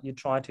you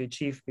try to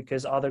achieve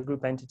because other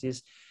group entities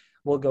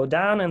will go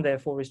down and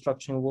therefore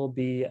restructuring will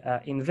be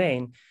in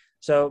vain.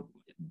 So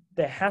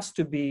there has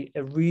to be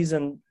a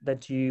reason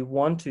that you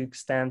want to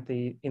extend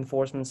the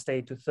enforcement stay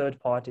to third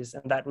parties,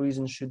 and that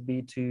reason should be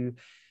to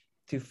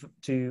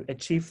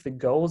achieve the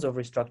goals of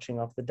restructuring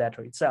of the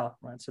debtor itself,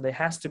 right? So there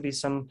has to be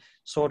some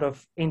sort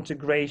of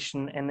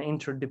integration and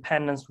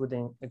interdependence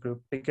within a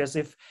group, because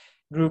if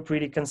group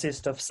really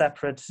consists of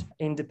separate,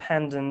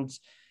 independent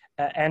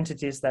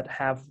entities that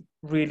have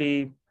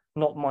really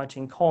not much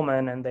in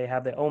common and they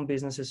have their own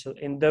businesses, so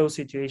in those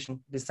situations,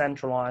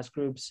 decentralized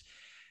groups,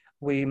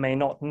 we may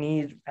not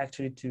need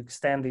actually to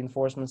extend the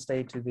enforcement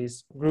stay to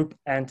these group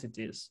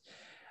entities.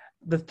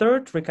 The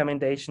third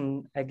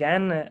recommendation,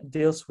 again,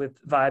 deals with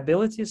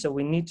viability. So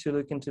we need to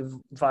look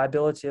into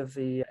viability of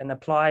and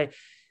apply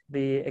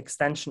the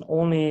extension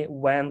only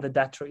when the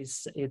debtor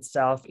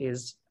itself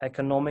is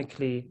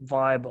economically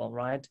viable,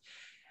 right?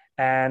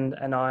 And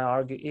I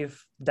argue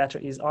if debtor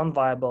is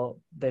unviable,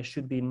 there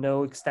should be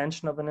no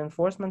extension of an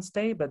enforcement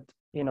stay. But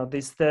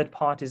these third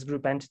parties,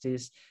 group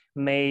entities,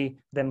 may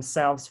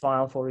themselves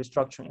file for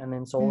restructuring and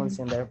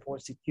insolvency and therefore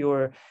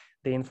secure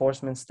the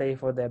enforcement stay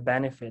for their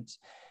benefit.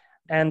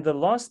 And the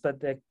last but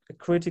the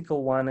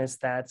critical one is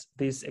that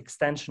this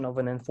extension of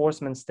an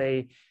enforcement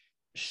stay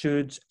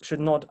should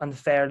not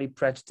unfairly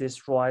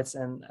prejudice rights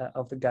and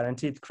of the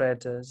guaranteed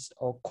creditors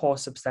or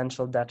cause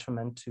substantial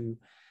detriment to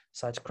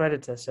such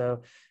creditors.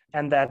 So,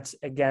 and that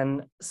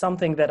again,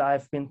 something that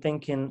I've been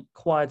thinking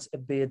quite a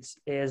bit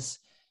is,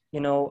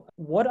 to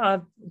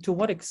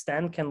what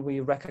extent can we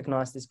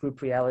recognize this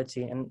group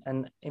reality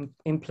and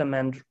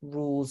implement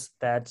rules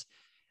that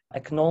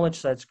acknowledge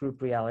such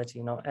group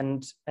reality,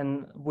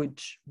 and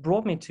which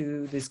brought me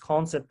to this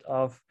concept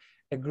of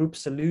a group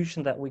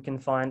solution that we can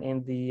find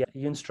in the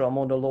Unstra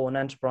Model Law on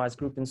Enterprise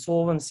Group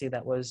Insolvency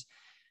that was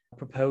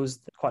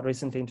proposed quite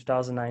recently in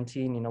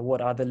 2019.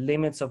 What are the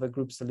limits of a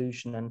group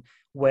solution and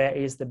where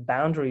is the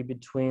boundary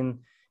between,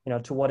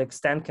 to what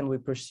extent can we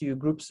pursue a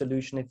group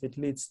solution if it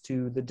leads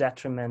to the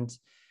detriment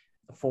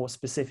for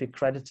specific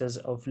creditors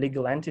of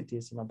legal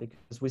entities,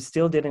 because we're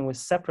still dealing with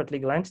separate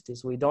legal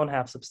entities. We don't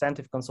have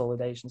substantive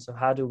consolidation. So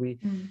how do we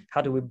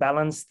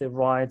balance the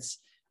rights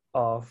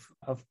of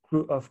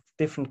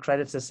different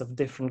creditors of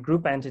different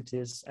group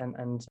entities?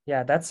 And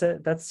yeah, that's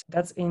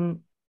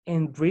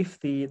in brief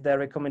the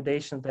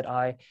recommendation that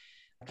I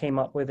came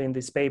up with in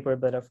this paper.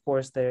 But of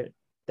course there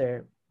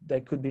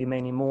could be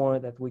many more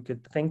that we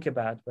could think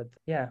about. But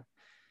yeah.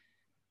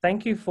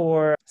 Thank you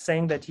for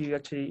saying that you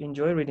actually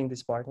enjoy reading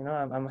this part.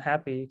 I'm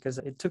happy because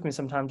it took me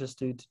some time just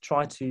to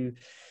try to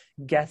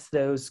get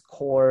those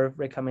core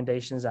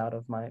recommendations out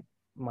of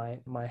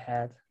my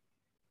head.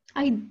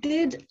 I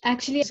did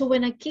actually. So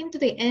when I came to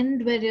the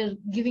end where you're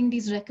giving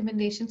these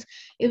recommendations,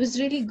 it was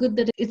really good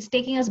that it's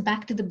taking us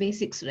back to the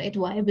basics, right?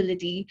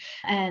 Viability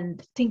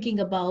and thinking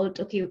about,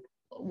 okay,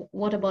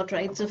 what about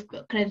rights of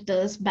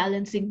creditors,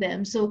 balancing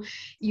them? So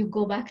you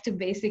go back to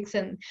basics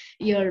and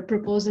your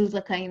proposals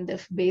are kind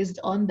of based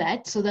on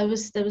that. So that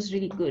was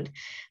really good.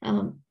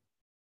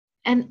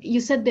 And you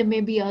said there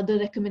may be other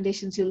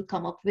recommendations you'll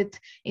come up with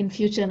in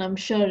future, and I'm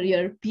sure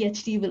your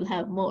PhD will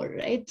have more,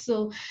 right?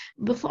 So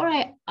before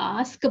I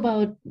ask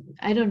about,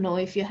 I don't know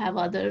if you have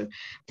other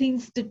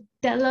things to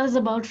tell us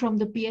about from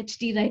the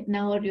PhD right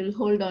now, or you'll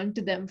hold on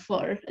to them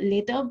for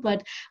later,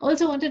 but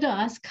also wanted to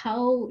ask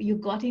how you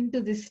got into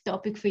this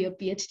topic for your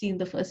PhD in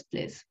the first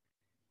place.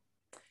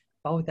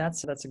 Oh,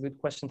 that's a good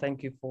question.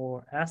 Thank you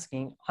for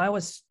asking. I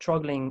was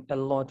struggling a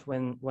lot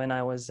when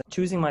I was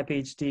choosing my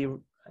PhD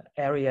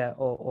area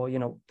or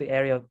the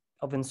area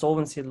of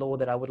insolvency law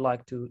that I would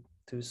like to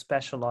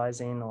specialize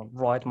in or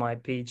write my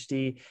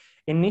PhD.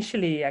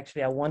 Initially,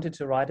 actually, I wanted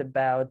to write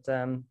about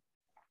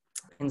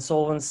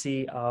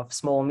insolvency of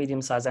small,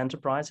 medium-sized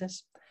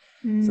enterprises.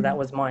 So that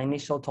was my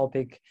initial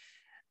topic.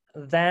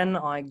 Then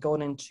I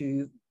got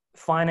into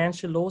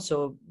financial law,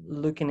 so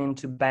looking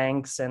into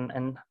banks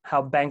and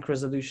how bank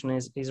resolution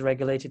is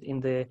regulated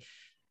in the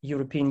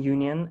European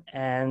Union,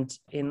 and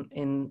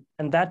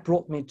that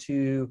brought me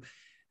to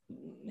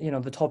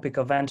the topic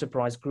of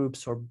enterprise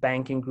groups or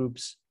banking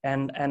groups,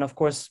 and of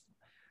course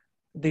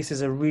this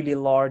is a really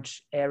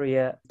large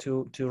area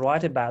to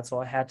write about, so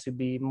I had to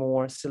be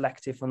more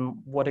selective on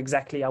what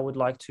exactly I would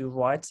like to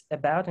write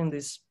about in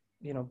this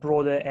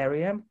broader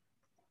area.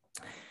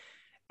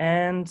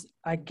 And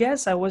I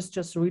guess I was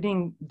just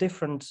reading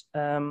different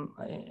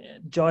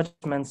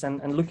judgments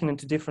and looking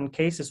into different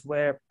cases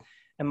where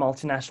a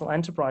multinational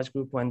enterprise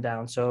group went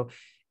down. So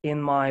in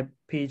my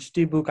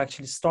PhD book, I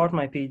actually start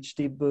my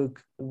PhD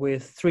book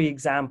with 3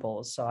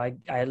 examples. So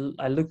I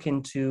look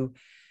into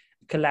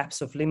collapse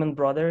of Lehman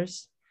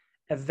Brothers,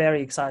 a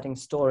very exciting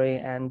story,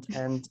 and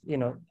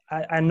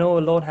I know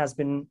a lot has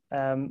been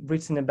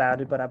written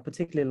about it, but I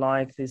particularly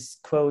like this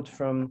quote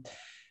from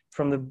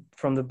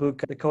the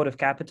book The Code of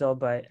Capital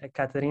by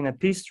Katerina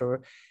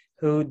Pistor,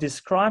 who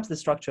describes the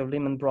structure of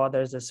Lehman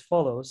Brothers as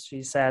follows.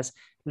 She says,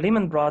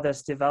 Lehman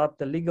Brothers developed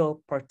the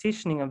legal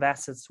partitioning of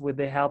assets with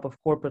the help of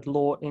corporate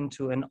law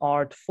into an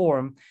art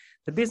form.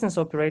 The business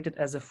operated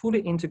as a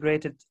fully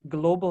integrated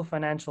global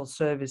financial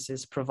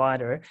services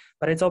provider,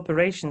 but its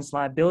operations,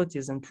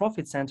 liabilities, and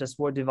profit centers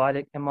were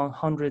divided among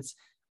hundreds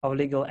of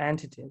legal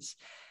entities.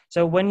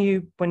 So when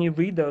you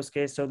read those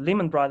cases, so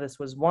Lehman Brothers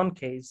was one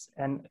case,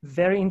 and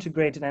very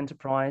integrated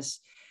enterprise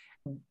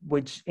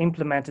which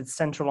implemented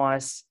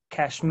centralized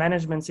cash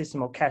management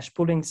system or cash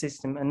pooling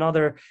system.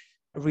 Another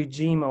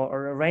regime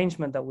or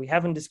arrangement that we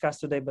haven't discussed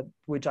today, but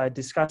which I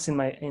discuss in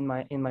my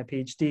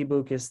PhD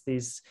book, is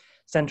this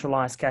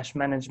centralized cash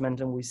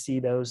management, and we see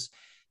those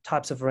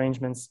types of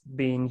arrangements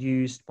being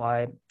used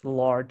by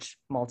large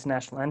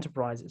multinational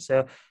enterprises.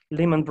 So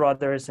Lehman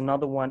Brothers,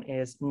 another one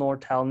is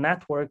Nortel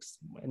Networks,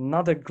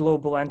 another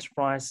global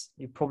enterprise.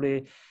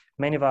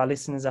 Many of our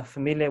listeners are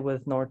familiar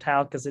with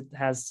Nortel because it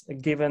has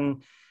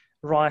given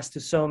rise to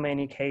so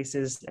many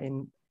cases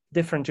in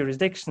different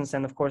jurisdictions.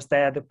 And of course,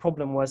 there the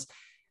problem was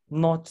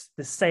not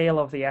the sale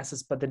of the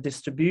assets, but the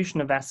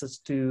distribution of assets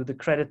to the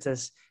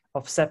creditors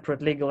of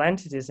separate legal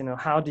entities.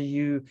 How do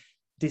you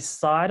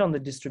decide on the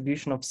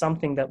distribution of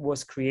something that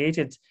was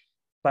created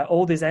by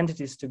all these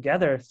entities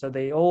together? So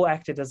they all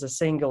acted as a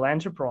single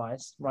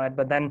enterprise, right?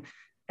 But then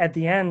at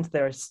the end,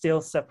 they're still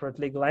separate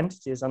legal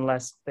entities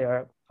unless they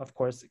are, of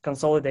course,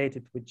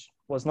 consolidated, which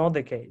was not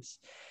the case.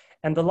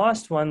 And the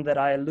last one that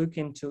I look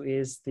into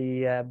is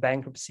the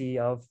bankruptcy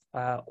of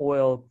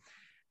oil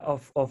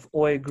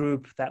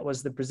Group. That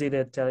was the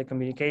Brazilian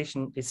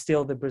telecommunication, is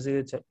still the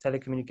Brazilian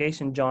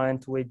telecommunication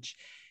giant, which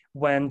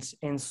went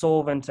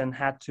insolvent and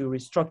had to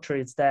restructure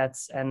its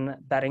debts. And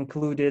that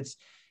included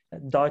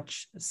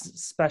Dutch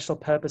special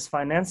purpose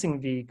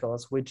financing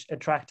vehicles, which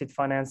attracted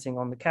financing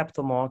on the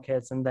capital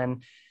markets. And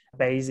then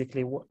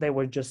basically they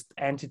were just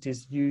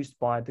entities used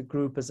by the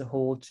group as a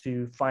whole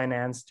to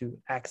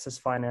access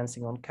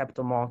financing on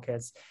capital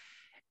markets,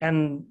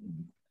 and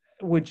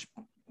which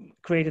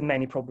created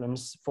many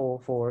problems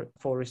for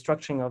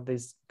restructuring of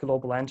this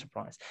global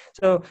enterprise.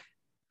 So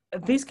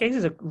these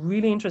cases are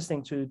really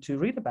interesting to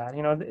read about.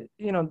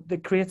 They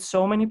create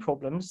so many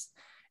problems.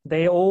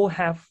 They all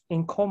have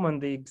in common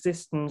the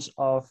existence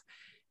of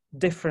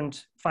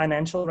different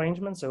financial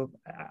arrangements. So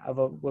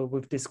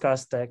we've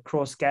discussed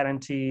cross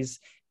guarantees,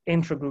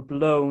 intragroup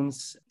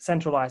loans,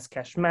 centralized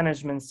cash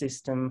management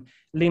system.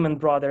 Lehman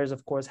Brothers,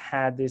 of course,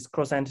 had these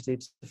cross-entity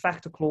de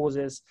facto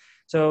clauses.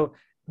 So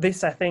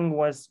this, I think,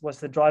 was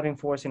the driving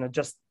force,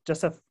 just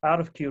out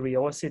of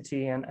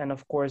curiosity, and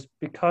of course,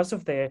 because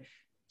of their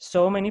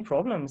so many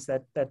problems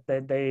that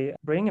they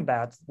bring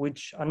about,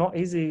 which are not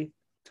easy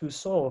to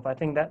solve. I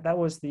think that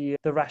was the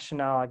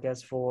rationale, I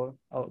guess, for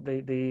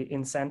the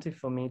incentive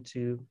for me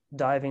to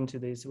dive into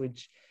this,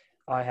 which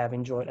I have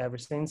enjoyed ever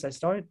since I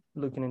started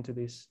looking into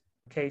these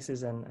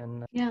cases.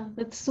 And yeah,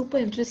 that's super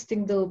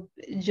interesting, the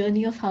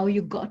journey of how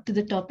you got to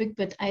the topic.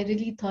 But I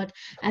really thought,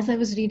 as I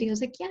was reading, I was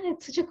like, yeah,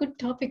 it's such a good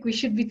topic, we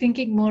should be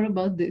thinking more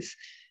about this.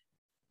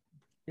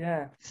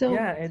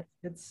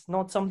 It's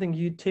not something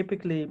you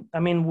typically, I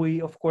mean,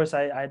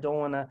 I don't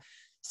want to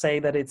say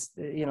that it's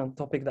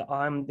topic that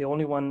I'm the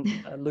only one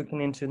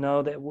looking into.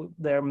 Know that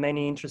there are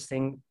many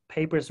interesting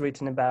papers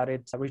written about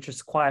it. Richard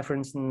Squire, for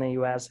instance, in the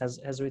US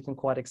has written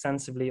quite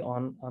extensively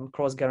on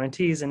cross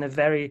guarantees in a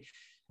very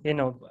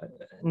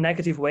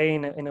negative way,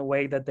 in a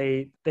way that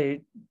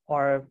they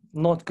are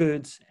not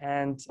good,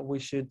 and we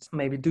should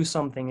maybe do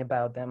something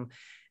about them.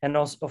 And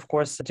also, of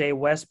course, Jay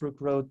Westbrook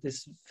wrote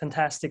this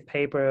fantastic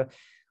paper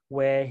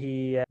where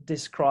he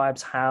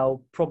describes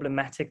how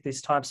problematic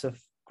these types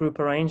of group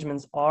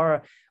arrangements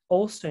are,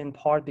 also in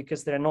part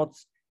because they're not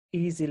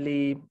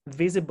easily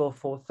visible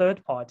for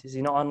third parties,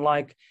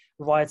 unlike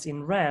rights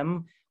in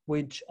rem,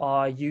 which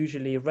are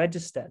usually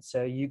registered.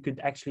 So you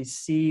could actually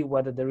see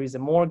whether there is a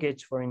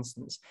mortgage, for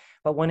instance.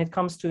 But when it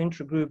comes to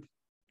intragroup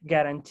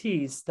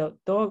guarantees,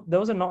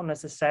 those are not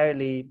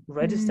necessarily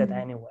registered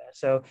anywhere.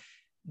 So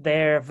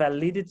their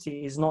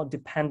validity is not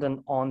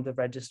dependent on the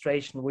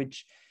registration,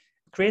 which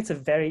creates a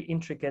very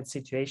intricate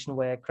situation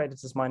where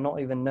creditors might not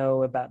even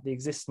know about the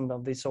existence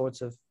of these sorts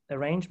of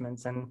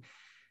arrangements.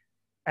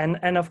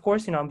 And of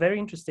course, I'm very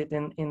interested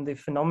in the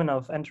phenomena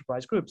of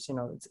enterprise groups.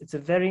 It's a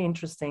very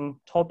interesting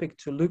topic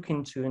to look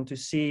into and to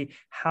see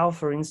how,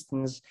 for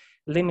instance,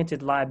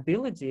 limited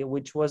liability,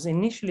 which was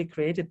initially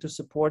created to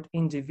support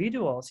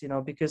individuals,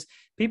 because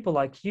people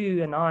like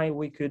you and I,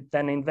 we could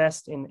then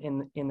invest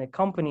in a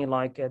company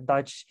like a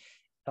Dutch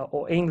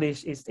or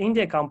English East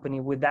India Company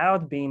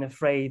without being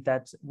afraid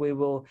that we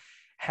will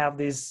have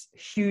this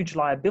huge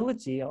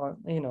liability,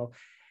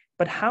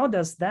 but how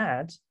does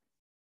that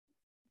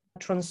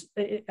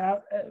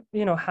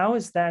how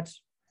is that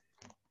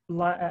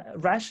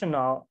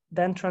rationale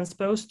then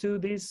transposed to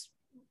these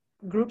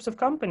groups of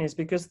companies?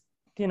 Because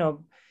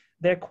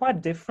they're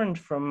quite different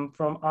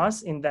from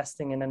us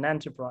investing in an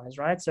enterprise,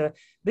 right? So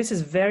this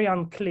is very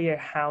unclear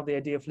how the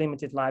idea of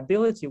limited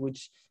liability,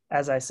 which,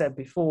 as I said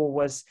before,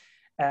 was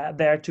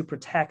there to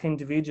protect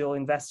individual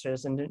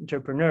investors and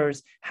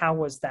entrepreneurs, how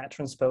was that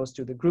transposed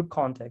to the group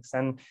context?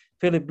 And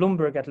Philip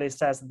Bloomberg at least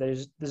says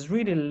that there's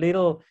really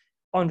little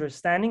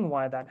understanding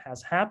why that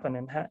has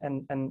happened,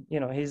 and you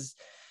know, he's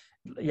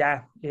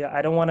yeah,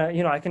 I don't want to,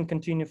 you know, I can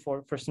continue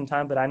for some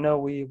time, but I know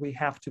we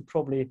have to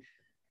probably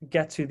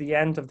get to the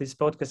end of this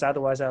podcast,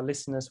 otherwise our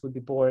listeners would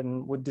be bored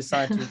and would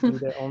decide to do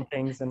their own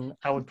things, and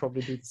I would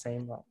probably do the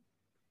same. Well,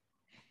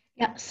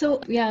 yeah, so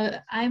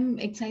yeah, I'm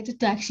excited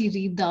to actually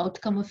read the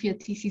outcome of your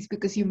thesis,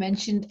 because you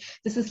mentioned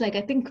this is like,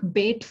 I think,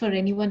 bait for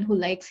anyone who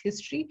likes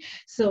history.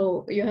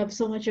 So you have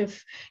so much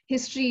of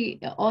history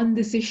on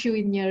this issue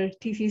in your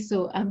thesis,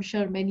 so I'm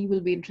sure many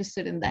will be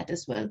interested in that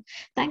as well.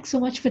 Thanks so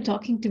much for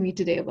talking to me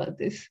today about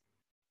this.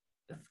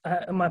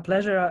 my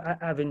pleasure.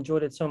 I've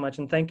enjoyed it so much,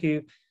 and thank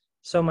you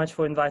so much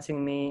for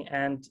inviting me,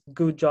 and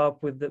good job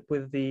with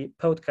the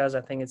podcast.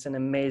 I think it's an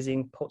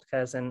amazing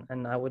podcast,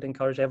 and I would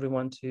encourage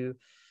everyone to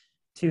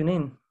tune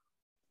in.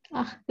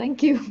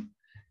 Thank you.